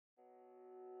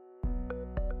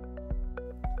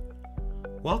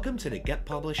Welcome to the Get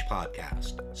Published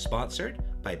podcast, sponsored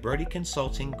by Brodie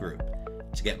Consulting Group.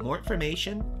 To get more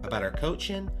information about our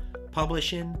coaching,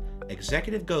 publishing,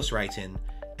 executive ghostwriting,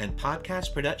 and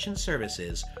podcast production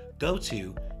services, go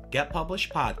to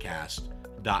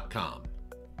getpublishedpodcast.com.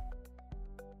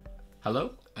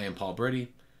 Hello, I am Paul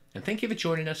Brodie, and thank you for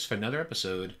joining us for another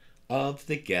episode of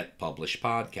the Get Published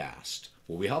podcast,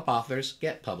 where we help authors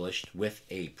get published with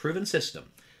a proven system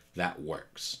that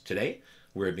works. Today,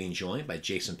 we're being joined by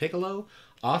Jason Piccolo,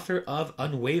 author of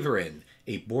Unwavering,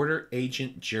 A Border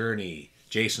Agent Journey.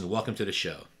 Jason, welcome to the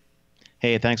show.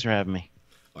 Hey, thanks for having me.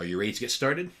 Are you ready to get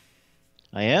started?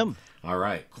 I am. All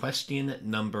right. Question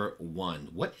number one.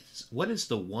 What is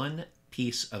the one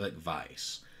piece of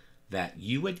advice that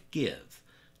you would give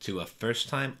to a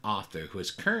first-time author who is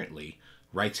currently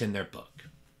writing their book?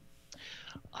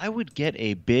 I would get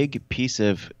a big piece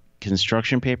of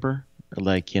construction paper,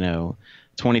 like,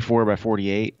 24 by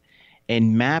 48,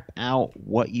 and map out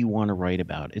what you want to write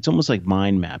about. It's almost like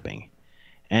mind mapping.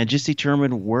 And just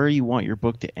determine where you want your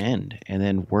book to end, and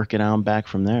then work it on back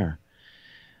from there.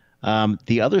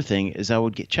 The other thing is I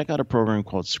would check out a program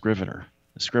called Scrivener.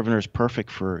 Scrivener is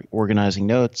perfect for organizing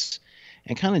notes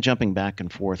and kind of jumping back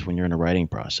and forth when you're in a writing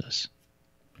process.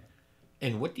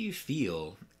 And what do you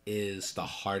feel is the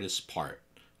hardest part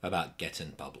about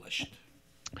getting published?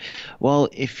 Well,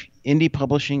 if indie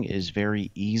publishing is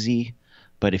very easy,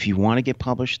 but if you want to get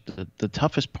published, the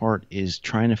toughest part is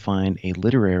trying to find a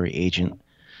literary agent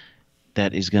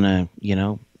that is going to,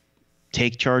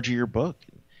 take charge of your book,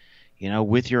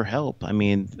 with your help. I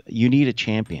mean, you need a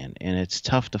champion, and it's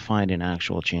tough to find an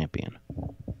actual champion.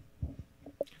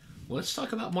 Let's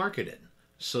talk about marketing.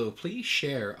 So please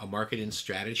share a marketing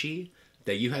strategy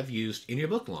that you have used in your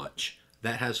book launch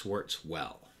that has worked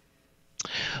well.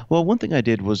 Well, one thing I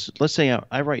did was, let's say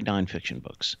I write nonfiction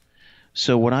books.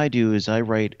 So what I do is I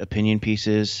write opinion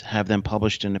pieces, have them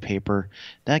published in a paper.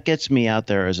 That gets me out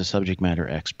there as a subject matter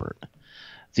expert.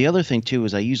 The other thing, too,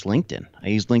 is I use LinkedIn. I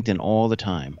use LinkedIn all the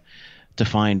time to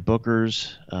find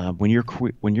bookers. When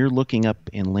you're looking up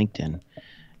in LinkedIn,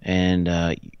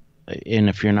 and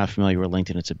if you're not familiar with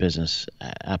LinkedIn, it's a business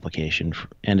application,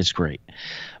 and it's great.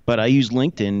 But I use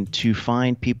LinkedIn to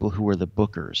find people who are the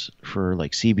bookers for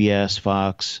like CBS,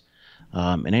 Fox,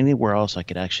 and anywhere else I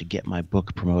could actually get my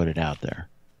book promoted out there.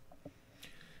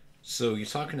 So you're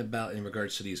talking about in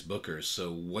regards to these bookers.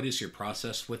 So what is your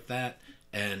process with that,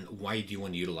 and why do you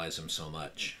want to utilize them so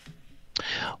much?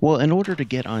 Well, in order to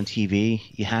get on TV,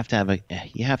 you have to have a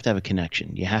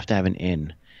connection. You have to have an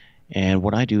in. And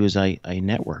what I do is I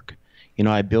network.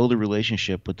 I build a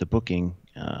relationship with the booking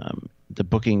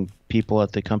people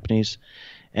at the companies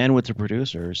and with the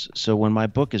producers. So when my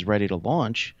book is ready to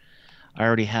launch, I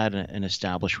already had an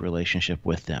established relationship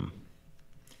with them.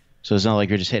 So it's not like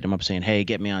you're just hitting them up saying, hey,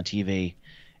 get me on TV.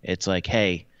 It's like,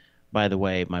 hey, by the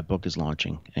way, my book is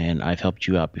launching and I've helped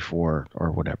you out before or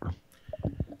whatever.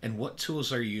 And what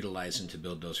tools are you utilizing to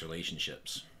build those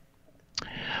relationships?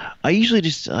 I usually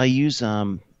I use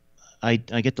I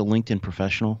get the LinkedIn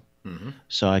Professional. Mm-hmm.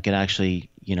 So I could actually,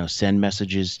 send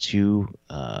messages to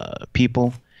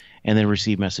people and then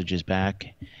receive messages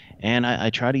back. And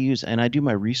I try to use, and I do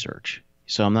my research.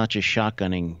 So I'm not just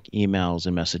shotgunning emails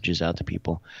and messages out to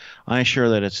people. I ensure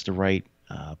that it's the right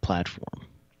platform.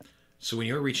 So when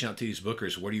you're reaching out to these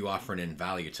bookers, what are you offering in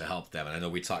value to help them? And I know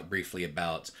we talked briefly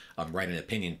about writing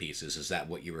opinion pieces. Is that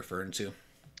what you're referring to?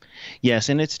 Yes,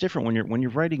 and it's different when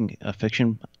you're writing a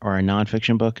fiction or a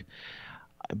nonfiction book.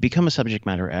 Become a subject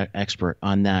matter expert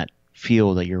on that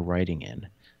field that you're writing in,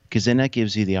 because then that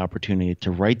gives you the opportunity to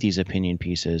write these opinion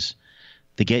pieces,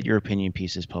 to get your opinion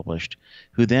pieces published.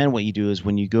 Who then what you do is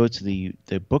when you go to the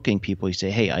booking people, you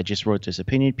say, hey, I just wrote this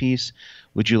opinion piece.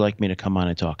 Would you like me to come on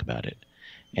and talk about it?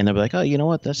 And they'll be like, oh, you know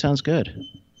what? That sounds good.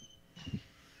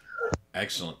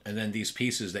 Excellent. And then these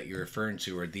pieces that you're referring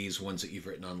to, are these ones that you've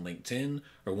written on LinkedIn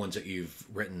or ones that you've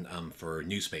written for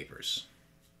newspapers?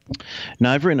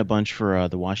 Now, I've written a bunch for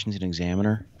the Washington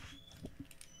Examiner.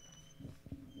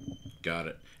 Got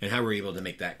it. And how were you able to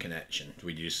make that connection?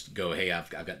 Did you just go, hey, I've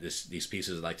got these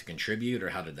pieces I'd like to contribute, or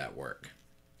how did that work?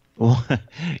 Well,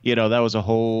 that was a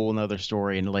whole nother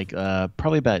story. And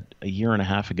probably about a year and a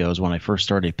half ago is when I first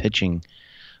started pitching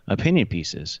opinion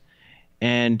pieces.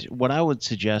 And what I would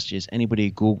suggest is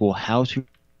anybody Google how to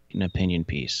write an opinion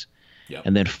piece. Yep.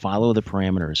 And then follow the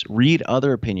parameters. Read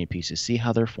other opinion pieces, see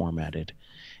how they're formatted,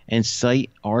 and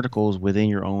cite articles within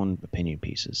your own opinion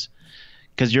pieces.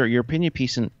 Because your opinion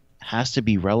piece has to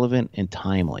be relevant and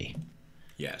timely.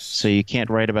 Yes. So you can't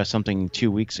write about something 2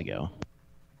 weeks ago.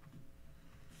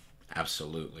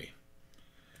 Absolutely.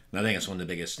 And I think that's one of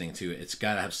the biggest things, too. It's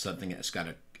got to have something that's got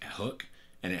a hook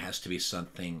and it has to be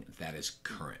something that is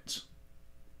current,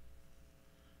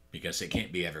 because it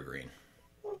can't be evergreen.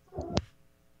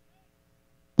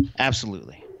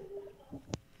 Absolutely.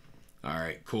 All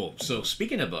right, cool. So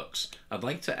speaking of books, I'd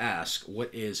like to ask, what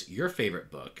is your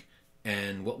favorite book,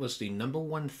 and what was the number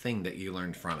one thing that you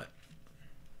learned from it?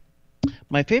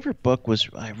 My favorite book was,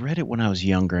 I read it when I was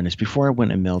younger, and it's before I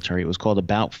went in the military. It was called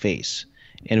About Face,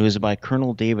 and it was by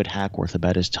Colonel David Hackworth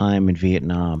about his time in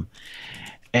Vietnam.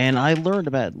 And I learned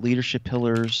about leadership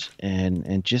pillars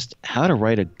and just how to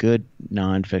write a good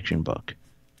nonfiction book.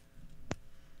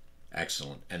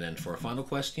 Excellent. And then for a final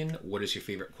question, what is your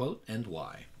favorite quote and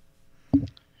why?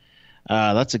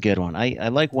 That's a good one. I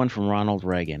like one from Ronald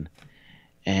Reagan,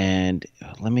 and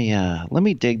let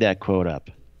me dig that quote up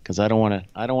because I don't want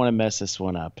to mess this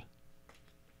one up.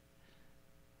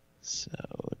 So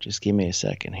just give me a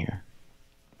second here.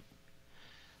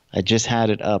 I just had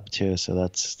it up too, so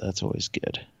that's always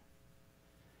good.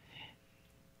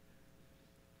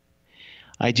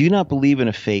 I do not believe in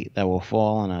a fate that will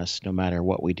fall on us no matter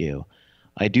what we do.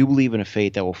 I do believe in a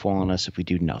fate that will fall on us if we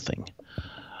do nothing.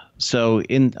 So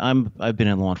I've been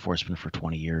in law enforcement for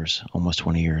 20 years, almost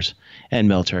 20 years, and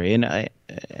military. And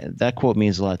that quote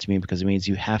means a lot to me because it means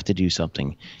you have to do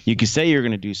something. You can say you're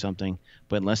going to do something,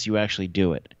 but unless you actually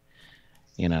do it,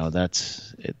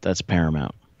 that's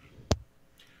paramount.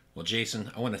 Well, Jason,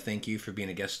 I want to thank you for being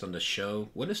a guest on the show.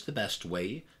 What is the best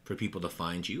way for people to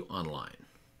find you online?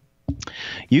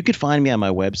 You could find me on my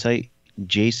website,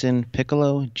 Jason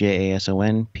Piccolo,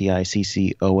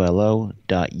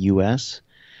 JasonPiccolo.us.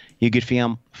 You could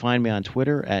find me on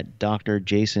Twitter at Dr.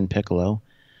 Jason Piccolo,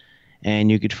 and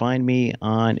you could find me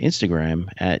on Instagram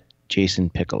at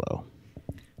Jason Piccolo.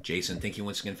 Jason, thank you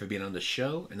once again for being on the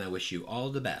show, and I wish you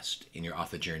all the best in your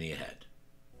author journey ahead.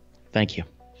 Thank you.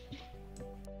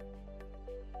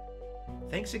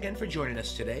 Thanks again for joining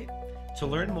us today. To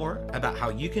learn more about how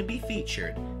you can be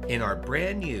featured in our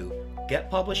brand new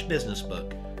Get Published business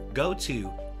book, go to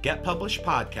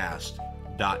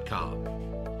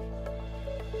getpublishedpodcast.com.